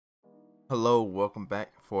Hello, welcome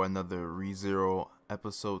back for another ReZero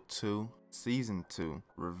episode 2, season 2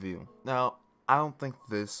 review. Now, I don't think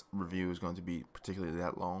this review is going to be particularly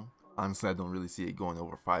that long. Honestly, I don't really see it going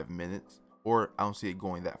over 5 minutes, or I don't see it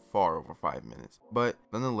going that far over 5 minutes. But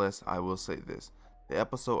nonetheless, I will say this. The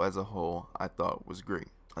episode as a whole, I thought was great.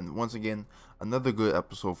 And once again, another good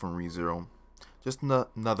episode from ReZero. Just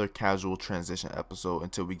another casual transition episode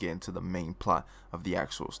until we get into the main plot of the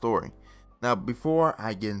actual story. Now, before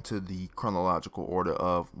I get into the chronological order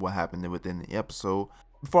of what happened within the episode,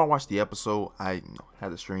 before I watched the episode, I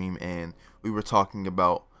had a stream and we were talking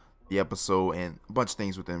about the episode and a bunch of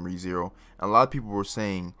things within ReZero. And a lot of people were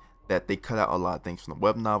saying that they cut out a lot of things from the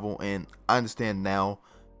web novel, and I understand now,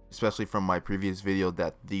 especially from my previous video,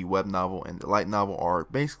 that the web novel and the light novel are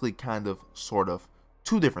basically sort of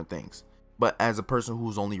two different things. But as a person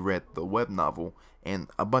who's only read the web novel and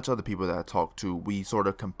a bunch of other people that I talked to, we sort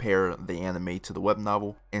of compare the anime to the web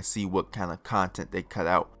novel and see what kind of content they cut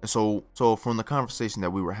out. And so from the conversation that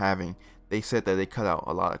we were having, they said that they cut out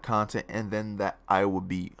a lot of content, and then that I would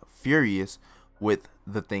be furious with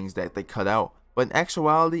the things that they cut out. But in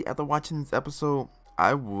actuality, after watching this episode,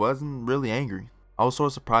 I wasn't really angry. I was sort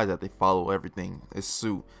of surprised that they follow everything as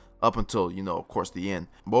suit up until, of course, the end.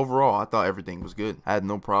 But overall, I thought everything was good. I had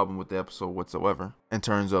no problem with the episode whatsoever in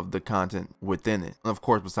terms of the content within it. And of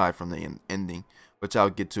course, aside from the ending, which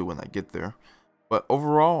I'll get to when I get there. But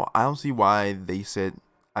overall, I don't see why they said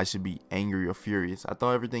I should be angry or furious. I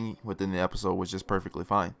thought everything within the episode was just perfectly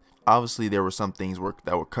fine. Obviously, there were some things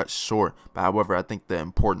that were cut short. But however, I think the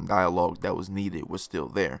important dialogue that was needed was still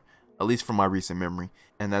there. At least from my recent memory.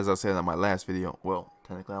 And as I said in my last video, well,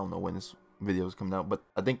 technically, I don't know when this videos coming out, but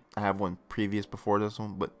I think I have one previous before this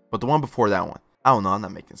one, but the one before that one, I don't know, I'm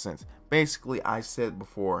not making sense. Basically, I said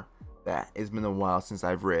before that it's been a while since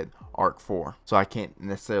I've read Arc 4, so I can't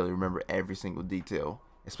necessarily remember every single detail,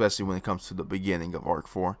 especially when it comes to the beginning of Arc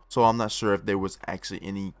 4. So I'm not sure if there was actually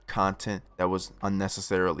any content that was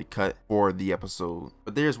unnecessarily cut for the episode.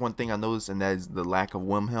 But there's one thing I noticed, and that is the lack of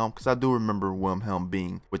Wilhelm, because I do remember Wilhelm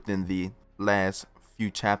being within the last few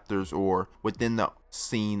chapters or within the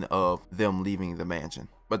scene of them leaving the mansion.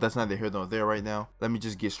 But that's neither here nor there right now. Let me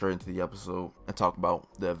just get straight into the episode and talk about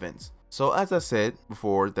the events. So as I said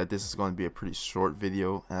before, that this is going to be a pretty short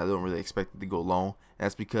video, and I don't really expect it to go long. And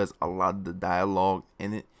that's because a lot of the dialogue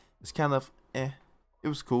in it is kind of it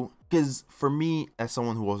was cool, because for me, as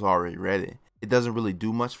someone who has already read it, it doesn't really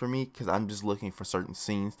do much for me because I'm just looking for certain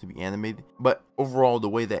scenes to be animated. But overall, the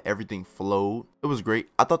way that everything flowed, it was great.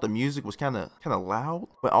 I thought the music was kind of loud,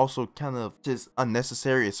 but also kind of just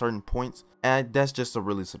unnecessary at certain points. And that's just a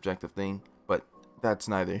really subjective thing. But that's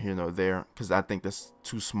neither here nor there, because I think that's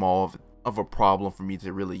too small of a problem for me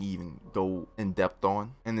to really even go in depth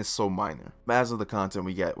on. And it's so minor. But as of the content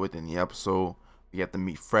we got within the episode, we got to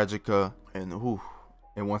meet Frederica. And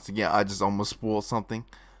once again, I just almost spoiled something.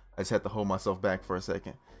 I just had to hold myself back for a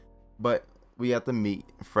second. But we got to meet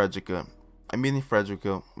Frederica. And meeting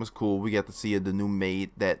Frederica was cool. We got to see the new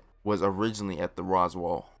maid that was originally at the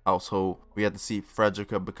Roswell household. We got to see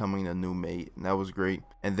Frederica becoming the new maid, and that was great.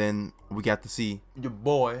 And then we got to see your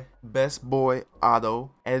boy, best boy,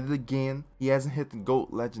 Otto, at it again. He hasn't hit the GOAT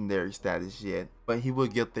legendary status yet, but he will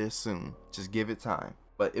get there soon. Just give it time.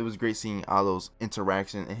 But it was great seeing Otto's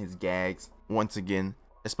interaction and his gags once again.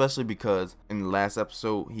 Especially because in the last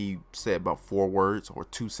episode, he said about 4 words or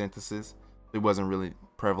 2 sentences. It wasn't really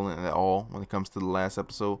prevalent at all when it comes to the last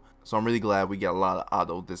episode. So I'm really glad we got a lot of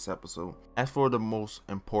Otto this episode. As for the most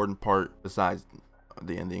important part, besides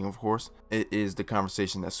the ending, of course, it is the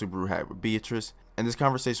conversation that Subaru had with Beatrice. And this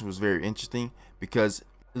conversation was very interesting because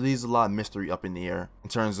it leaves a lot of mystery up in the air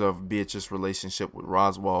in terms of Beatrice's relationship with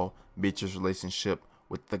Roswell, Beatrice's relationship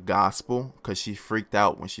with the gospel, because she freaked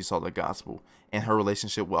out when she saw the gospel, and her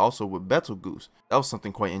relationship also with Betelgeuse. That was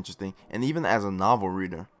something quite interesting. And even as a novel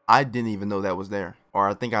reader, I didn't even know that was there, or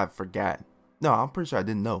I think I forgot. No, I'm pretty sure I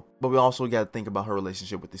didn't know. But we also got to think about her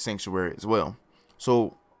relationship with the sanctuary as well.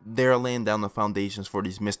 So they're laying down the foundations for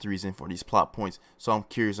these mysteries and for these plot points. So I'm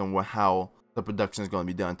curious on how the production is going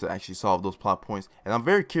to be done to actually solve those plot points. And I'm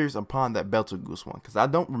very curious upon that Betelgeuse one, because I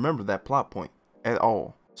don't remember that plot point at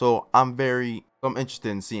all. So I'm interested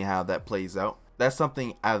in seeing how that plays out. That's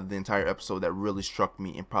something out of the entire episode that really struck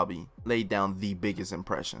me and probably laid down the biggest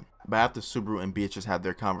impression. But after Subaru and Beatrice have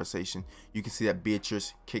their conversation, you can see that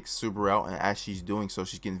Beatrice kicks Subaru out, and as she's doing so,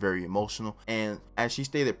 she's getting very emotional. And as she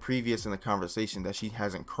stated previous in the conversation that she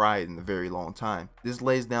hasn't cried in a very long time, this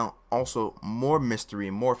lays down also more mystery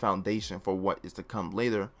and more foundation for what is to come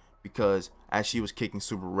later, because as she was kicking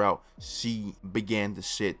Subaru out, she began to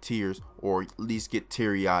shed tears, or at least get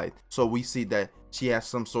teary-eyed. So we see that she has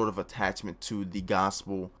some sort of attachment to the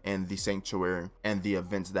gospel and the sanctuary and the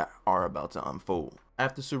events that are about to unfold.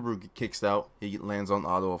 After Subaru kicks out, he lands on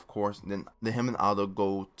Otto, of course. Then him and Otto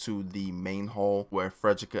go to the main hall where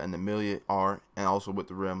Frederica and Amelia are, and also with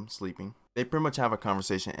the Rem sleeping. They pretty much have a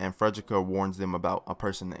conversation, and Frederica warns them about a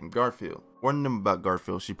person named Garfield. Warning them about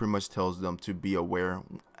Garfield, she pretty much tells them to be aware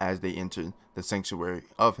as they enter the sanctuary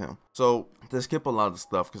of him. So, to skip a lot of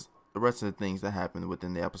stuff, because the rest of the things that happened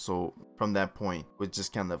within the episode from that point was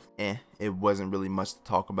just kind of It wasn't really much to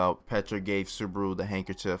talk about. Petra gave Subaru the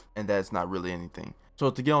handkerchief, and that's not really anything. So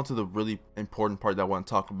to get on to the really important part that I want to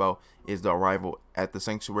talk about is the arrival at the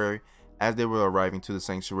sanctuary. As they were arriving to the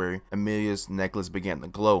sanctuary, Amelia's necklace began to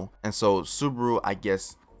glow. And so Subaru, I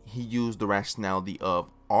guess, he used the rationality of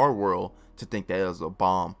our world to think that it was a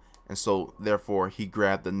bomb. And so therefore he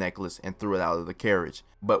grabbed the necklace and threw it out of the carriage.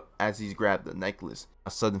 But as he's grabbed the necklace,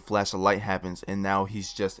 a sudden flash of light happens, and now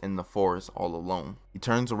he's just in the forest all alone. He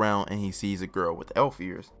turns around and he sees a girl with elf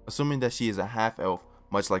ears. Assuming that she is a half elf,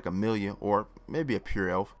 much like Amelia, or maybe a pure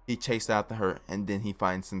elf, he chased after her, and then he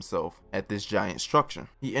finds himself at this giant structure.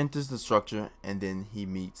 He enters the structure, and then he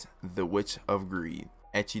meets the Witch of Greed,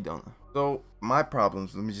 Echidna. So my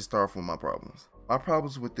problems, let me just start off with my problems. My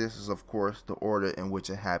problems with this is, of course, the order in which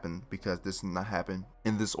it happened, because this did not happen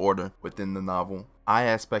in this order within the novel. I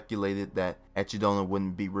had speculated that Echidna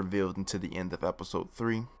wouldn't be revealed until the end of episode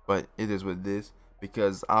 3, but it is what it is,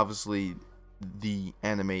 because obviously the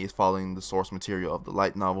anime is following the source material of the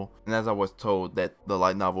light novel, and as I was told that the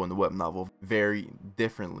light novel and the web novel vary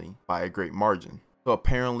differently by a great margin. So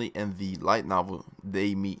apparently in the light novel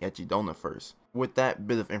they meet Echidna first. With that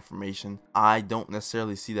bit of information, I don't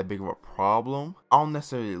necessarily see that big of a problem. I don't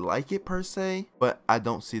necessarily like it per se, but I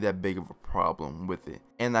don't see that big of a problem with it.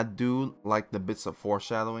 And I do like the bits of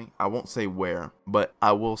foreshadowing. I won't say where, but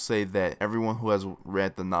I will say that everyone who has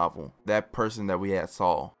read the novel, that person that we had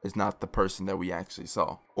saw is not the person that we actually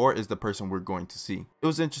saw, or is the person we're going to see. It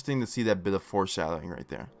was interesting to see that bit of foreshadowing right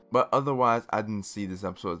there. But otherwise, I didn't see this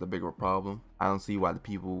episode as a bigger problem. I don't see why the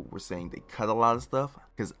people were saying they cut a lot of stuff,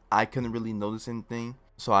 because I couldn't really notice anything.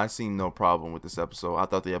 So I seen no problem with this episode. I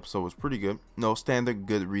thought the episode was pretty good. No, standard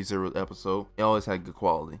good ReZero episode. It always had good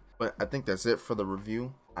quality. But I think that's it for the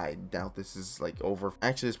review. I doubt this is like over.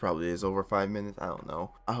 Actually, this probably is over 5 minutes. I don't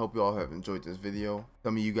know. I hope you all have enjoyed this video.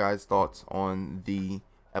 Tell me you guys' thoughts on the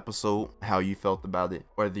episode, how you felt about it,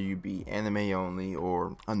 whether you be anime only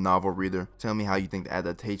or a novel reader. Tell me how you think the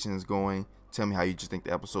adaptation is going. Tell me how you just think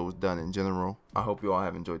the episode was done in general. I hope you all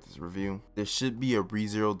have enjoyed this review. There should be a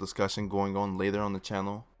ReZero discussion going on later on the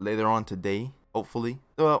channel, later on today, hopefully.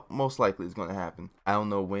 Well, most likely it's going to happen. I don't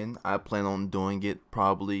know when. I plan on doing it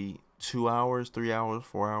probably 2 hours, 3 hours,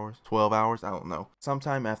 4 hours, 12 hours, I don't know.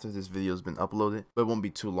 Sometime after this video has been uploaded, but it won't be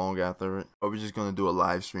too long after it. Or we're just going to do a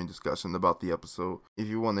live stream discussion about the episode. If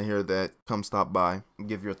you want to hear that, come stop by and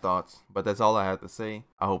give your thoughts. But that's all I have to say.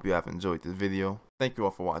 I hope you have enjoyed this video. Thank you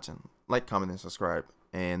all for watching. Like, comment, and subscribe,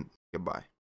 and goodbye.